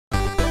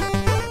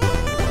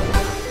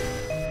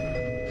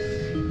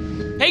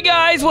Hey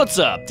guys, what's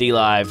up?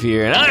 D-Live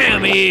here, and I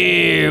am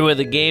here with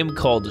a game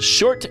called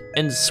Short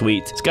and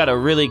Sweet. It's got a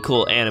really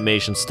cool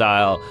animation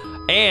style,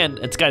 and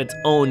it's got its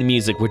own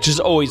music, which is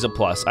always a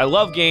plus. I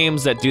love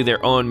games that do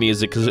their own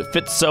music because it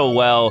fits so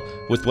well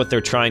with what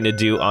they're trying to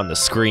do on the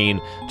screen.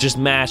 Just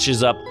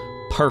matches up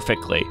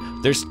perfectly.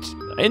 There's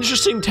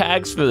interesting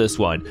tags for this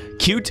one.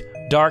 Cute,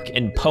 dark,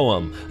 and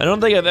poem. I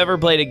don't think I've ever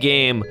played a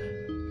game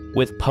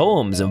with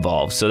poems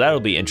involved, so that'll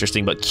be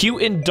interesting, but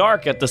cute and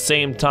dark at the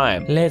same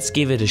time. Let's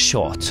give it a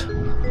shot.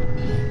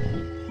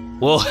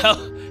 Well,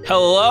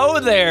 hello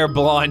there,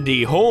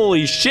 Blondie.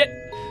 Holy shit,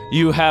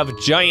 you have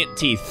giant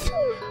teeth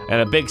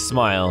and a big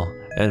smile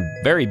and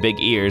very big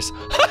ears.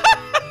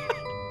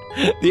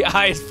 The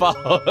eyes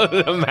follow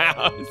the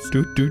mouse.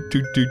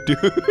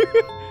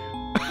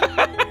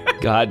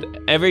 God,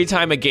 every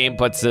time a game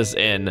puts this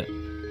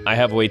in, I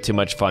have way too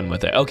much fun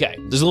with it. Okay,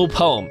 there's a little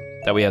poem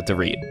that we have to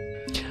read.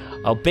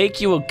 I'll bake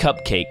you a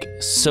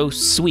cupcake so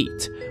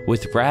sweet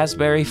with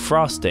raspberry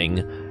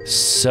frosting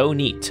so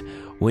neat.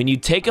 When you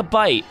take a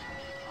bite,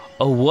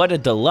 oh what a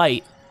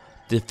delight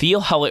to feel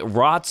how it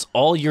rots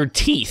all your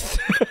teeth.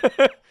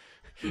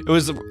 It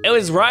was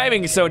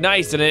rhyming so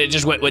nice and it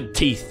just went with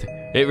teeth.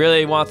 It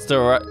really wants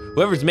to,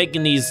 whoever's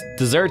making these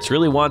desserts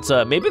really wants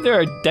a, maybe they're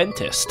a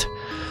dentist.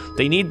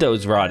 They need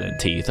those rotten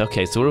teeth.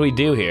 Okay, so what do we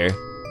do here?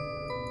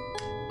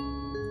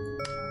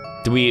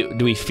 Do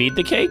we feed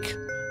the cake?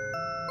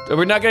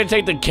 We're not gonna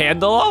take the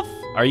candle off?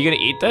 Are you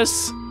gonna eat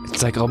this?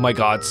 It's like, oh my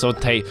God, so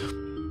tasty.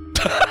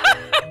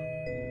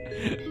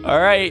 All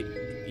right,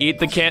 eat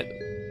the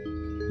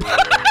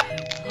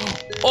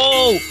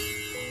Oh!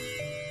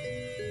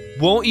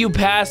 Won't you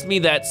pass me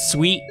that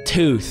sweet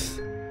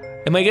tooth?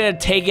 Am I gonna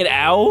take it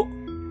out?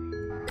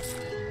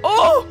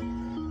 Oh!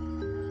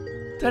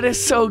 That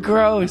is so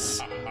gross.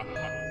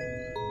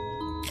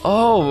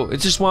 Oh,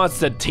 it just wants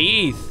the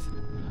teeth.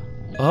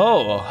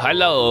 Oh,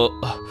 hello.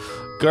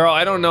 Girl,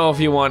 I don't know if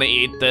you want to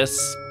eat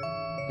this.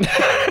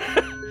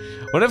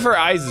 One of her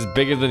eyes is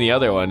bigger than the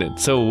other one.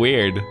 It's so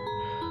weird.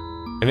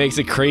 It makes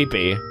it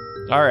creepy.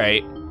 All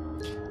right.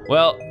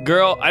 Well,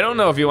 girl, I don't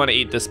know if you want to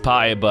eat this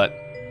pie, but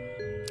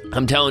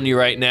I'm telling you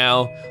right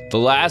now, the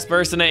last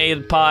person that ate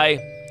the pie,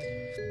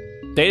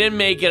 they didn't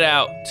make it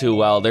out too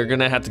well. They're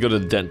gonna have to go to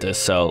the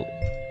dentist, so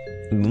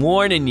I'm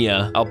warning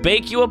ya. I'll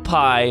bake you a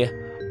pie,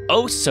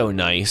 oh so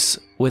nice,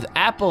 with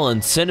apple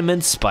and cinnamon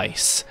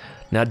spice.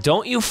 Now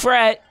don't you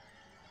fret,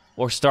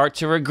 or start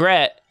to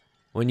regret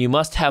when you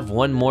must have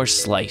one more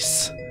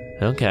slice.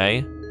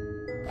 Okay.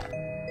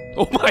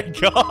 Oh my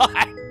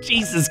God,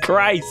 Jesus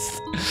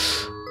Christ.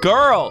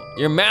 Girl,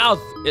 your mouth,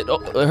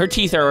 her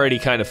teeth are already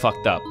kind of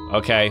fucked up,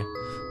 okay?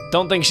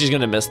 Don't think she's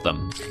gonna miss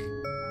them.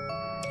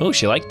 Oh,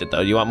 she liked it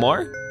though. Do you want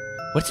more?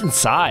 What's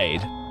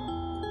inside?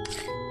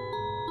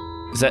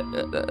 Is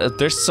that,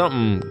 there's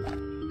something.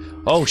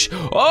 Oh,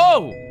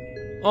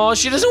 oh,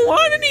 she doesn't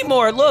want any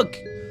more, look.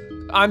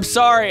 I'm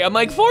sorry, I'm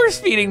like force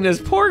feeding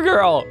this poor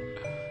girl.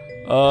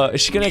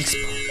 Is she gonna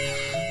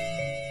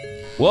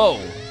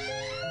Whoa.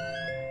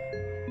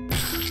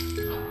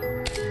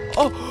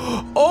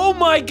 Oh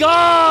my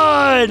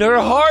God, her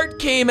heart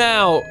came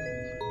out.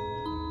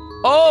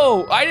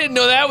 Oh, I didn't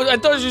know that I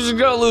thought she was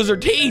gonna lose her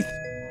teeth.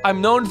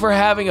 I'm known for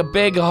having a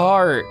big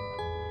heart.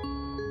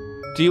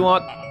 Do you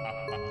want,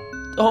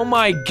 oh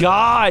my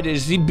God,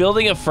 is he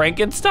building a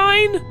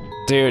Frankenstein?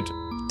 Dude.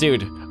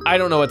 I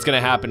don't know what's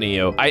gonna happen to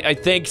you. I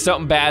think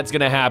something bad's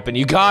gonna happen.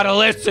 You gotta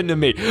listen to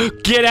me.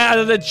 Get out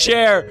of the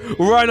chair.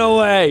 Run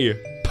away.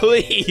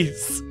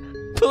 Please.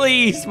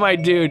 Please, my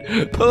dude.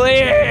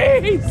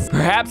 Please.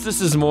 Perhaps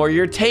this is more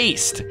your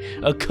taste.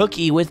 A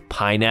cookie with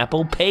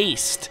pineapple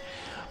paste.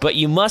 But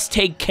you must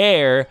take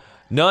care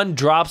none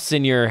drops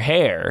in your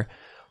hair,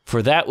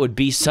 for that would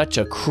be such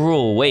a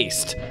cruel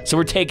waste. So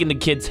we're taking the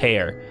kid's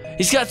hair.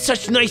 He's got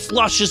such nice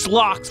luscious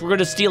locks. We're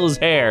gonna steal his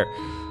hair.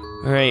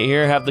 All right,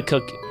 here, have the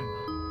cookie.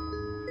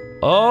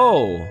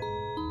 Oh,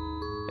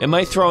 am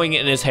I throwing it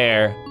in his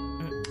hair?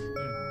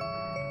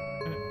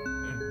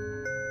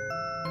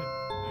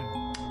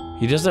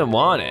 He doesn't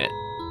want it.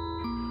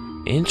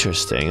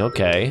 Interesting,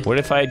 okay. What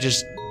if I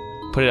just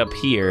put it up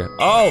here?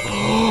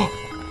 Oh!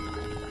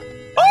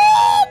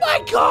 Oh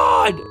my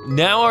God!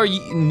 Now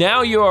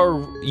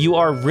you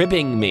are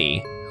ribbing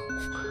me.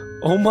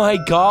 Oh my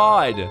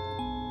God.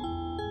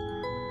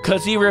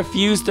 'Cause he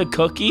refused a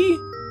cookie?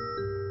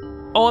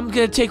 Oh, I'm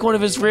gonna take one of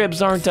his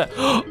ribs, aren't I?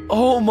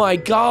 Oh my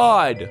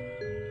God!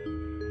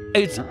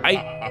 He's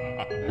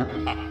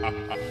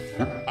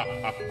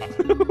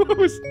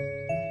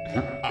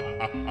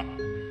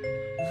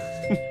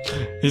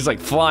like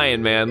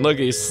flying, man. Look,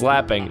 he's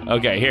slapping.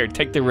 Okay, here,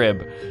 take the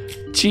rib.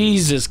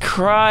 Jesus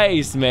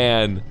Christ,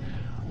 man.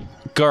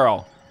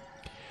 Girl.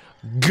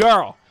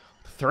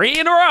 3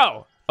 in a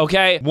row,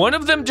 okay? One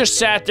of them just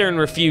sat there and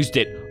refused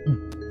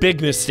it.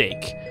 Big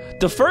mistake.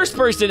 The first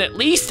person, at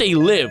least they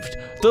lived.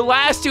 The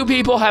last 2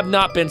 people have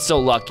not been so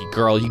lucky,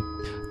 girl.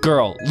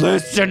 Girl,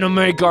 listen to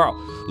me, girl.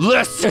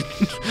 Listen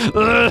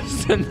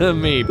to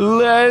me.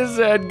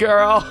 Listen,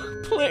 girl.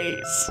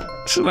 Please.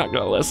 She's not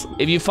gonna listen.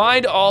 If you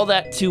find all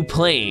that too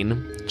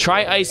plain,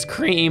 try ice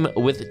cream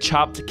with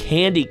chopped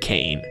candy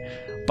cane.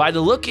 By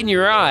the look in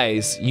your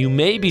eyes, you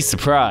may be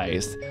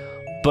surprised,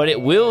 but it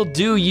will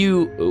do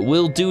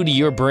to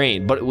your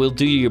brain.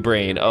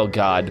 Oh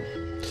God.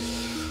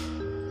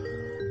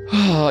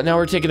 Now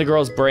we're taking the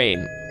girl's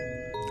brain.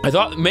 I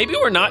thought maybe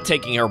we're not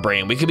taking her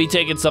brain. We could be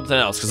taking something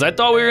else, because I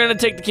thought we were gonna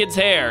take the kid's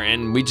hair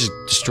and we just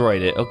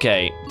destroyed it.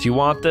 Okay, do you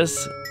want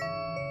this?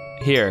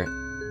 Here,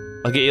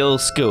 I'll get you a little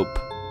scoop.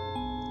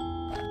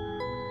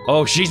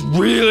 Oh, she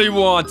really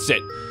wants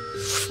it.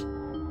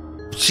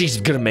 She's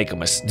gonna make a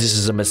mistake. This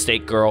is a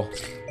mistake, girl.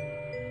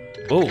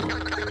 Oh.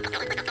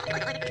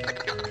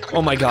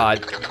 Oh my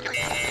God.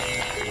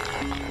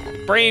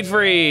 Brain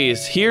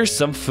freeze. Here's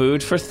some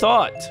food for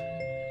thought.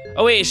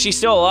 Oh wait, is she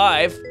still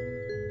alive?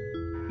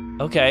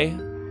 Okay.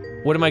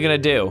 What am I gonna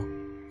do?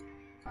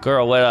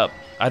 Girl, what up?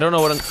 I don't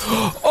know what I'm.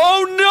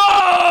 Oh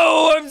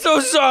no! I'm so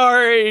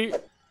sorry.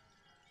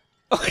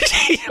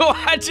 She's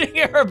watching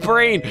her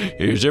brain.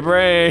 Here's your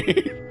brain.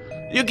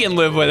 You can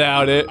live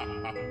without it.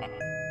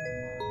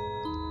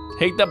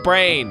 Take the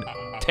brain.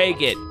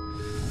 Take it.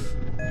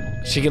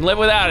 She can live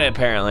without it,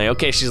 apparently.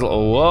 Okay, she's.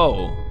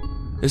 Whoa.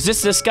 Is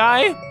this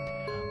guy?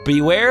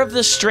 Beware of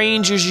the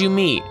strangers you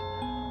meet,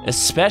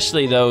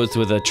 especially those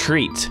with a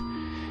treat.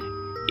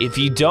 If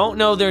you don't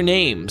know their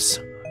names,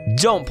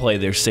 don't play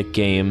their sick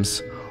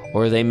games,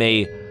 or they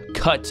may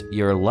cut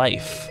your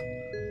life.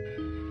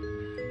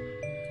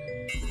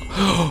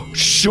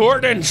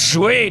 Short and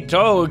sweet.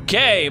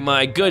 Okay,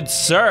 my good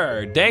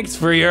sir. Thanks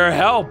for your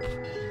help.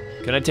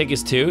 Can I take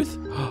his tooth?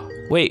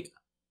 Wait.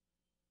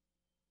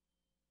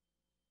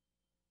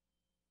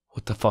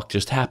 What the fuck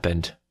just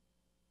happened?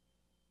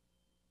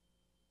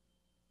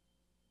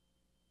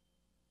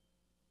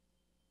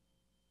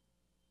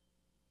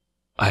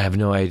 I have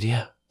no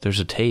idea. There's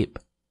a tape.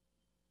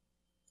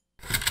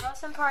 The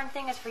most important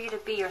thing is for you to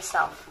be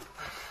yourself.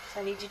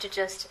 So I need you to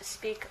just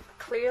speak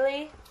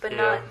clearly, but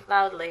not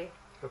loudly.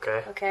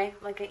 Okay. Okay?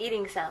 Like an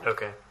eating sound.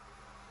 Okay.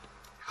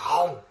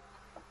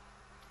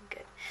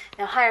 Good.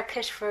 Now higher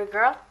pitch for a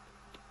girl.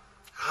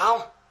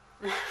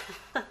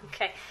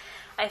 Okay.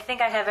 I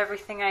think I have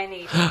everything I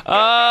need.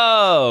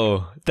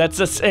 Oh,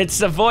 it's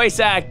the voice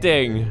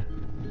acting.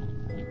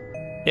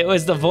 It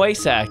was the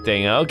voice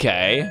acting,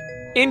 okay.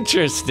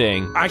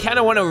 Interesting. I kind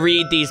of want to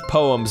read these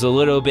poems a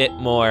little bit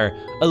more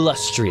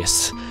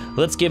illustrious.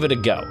 Let's give it a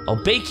go.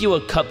 I'll bake you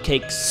a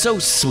cupcake so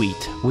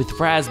sweet with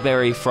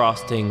raspberry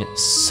frosting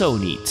so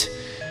neat.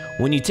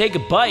 When you take a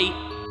bite,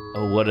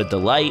 oh what a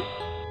delight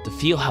to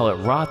feel how it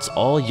rots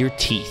all your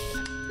teeth.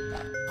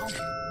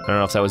 I don't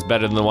know if that was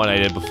better than the one I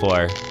did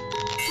before.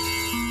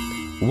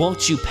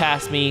 Won't you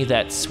pass me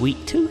that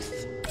sweet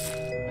tooth?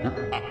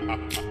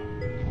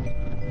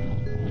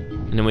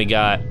 And then we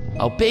got,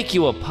 I'll bake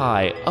you a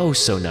pie, oh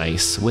so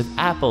nice, with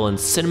apple and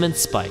cinnamon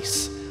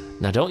spice.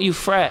 Now don't you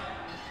fret,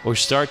 or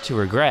start to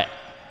regret,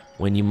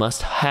 when you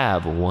must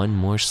have one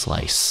more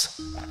slice.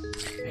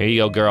 Here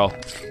you go, girl.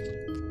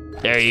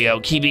 There you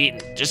go, keep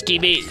eating, just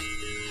keep eating.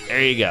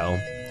 There you go.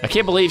 I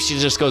can't believe she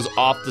just goes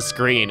off the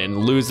screen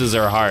and loses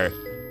her heart.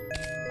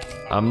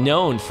 I'm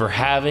known for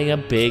having a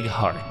big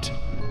heart.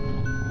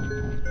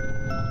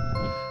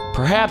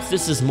 Perhaps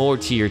this is more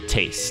to your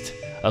taste,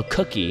 a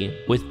cookie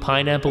with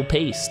pineapple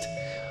paste.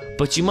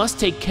 But you must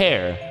take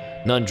care,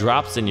 none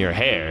drops in your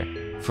hair,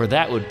 for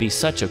that would be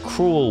such a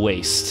cruel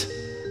waste.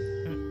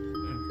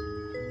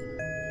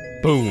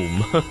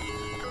 Boom.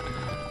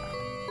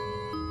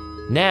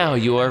 Now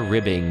you are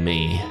ribbing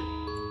me.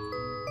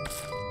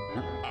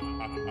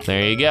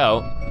 There you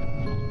go.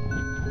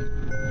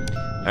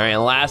 All right,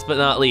 and last but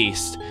not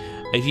least,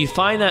 if you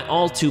find that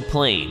all too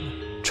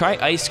plain, try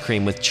ice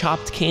cream with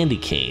chopped candy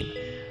cane.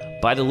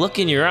 By the look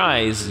in your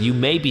eyes, you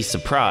may be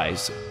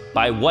surprised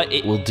by what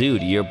it will do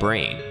to your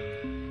brain.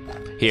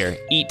 Here,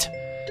 eat.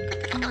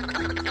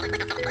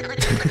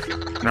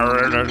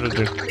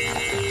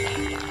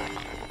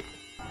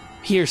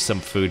 Here's some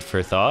food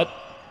for thought.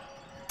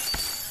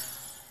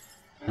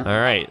 All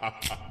right.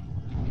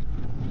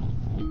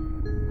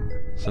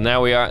 So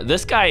now we are,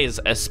 this guy is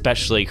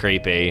especially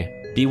creepy.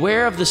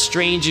 Beware of the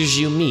strangers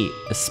you meet,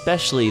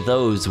 especially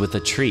those with a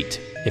treat.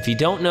 If you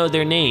don't know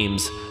their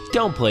names,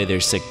 don't play their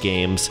sick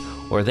games,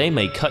 or they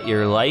may cut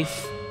your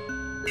life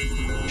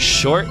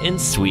short and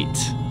sweet.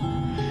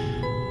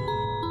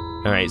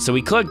 All right, so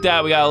we clicked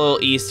that, we got a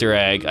little Easter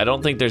egg. I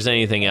don't think there's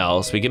anything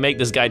else. We can make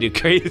this guy do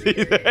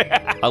crazy.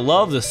 I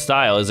love the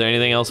style. Is there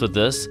anything else with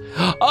this?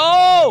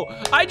 Oh,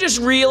 I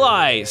just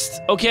realized.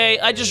 Okay,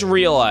 I just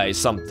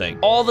realized something.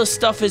 All the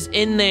stuff is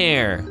in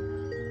there.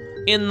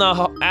 In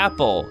the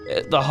apple.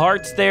 The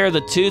heart's there,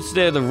 the tooth's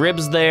there, the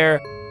rib's there.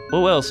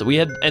 What else? We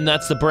had, and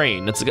that's the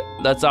brain.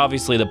 That's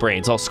obviously the brain.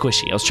 It's all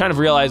squishy. I was trying to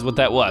realize what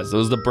that was. It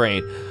was the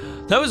brain.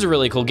 That was a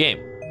really cool game.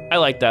 I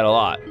like that a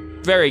lot.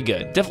 Very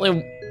good.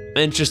 Definitely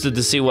interested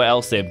to see what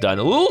else they've done.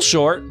 A little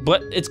short,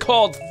 but it's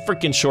called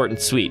freaking short and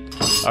sweet.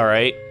 All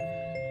right.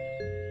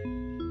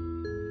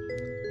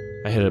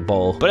 I hit a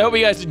bowl. But I hope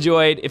you guys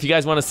enjoyed. If you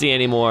guys want to see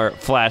any more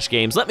Flash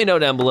games, let me know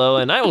down below,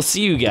 and I will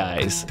see you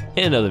guys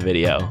in another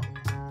video.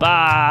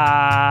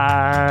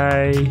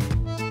 Bye.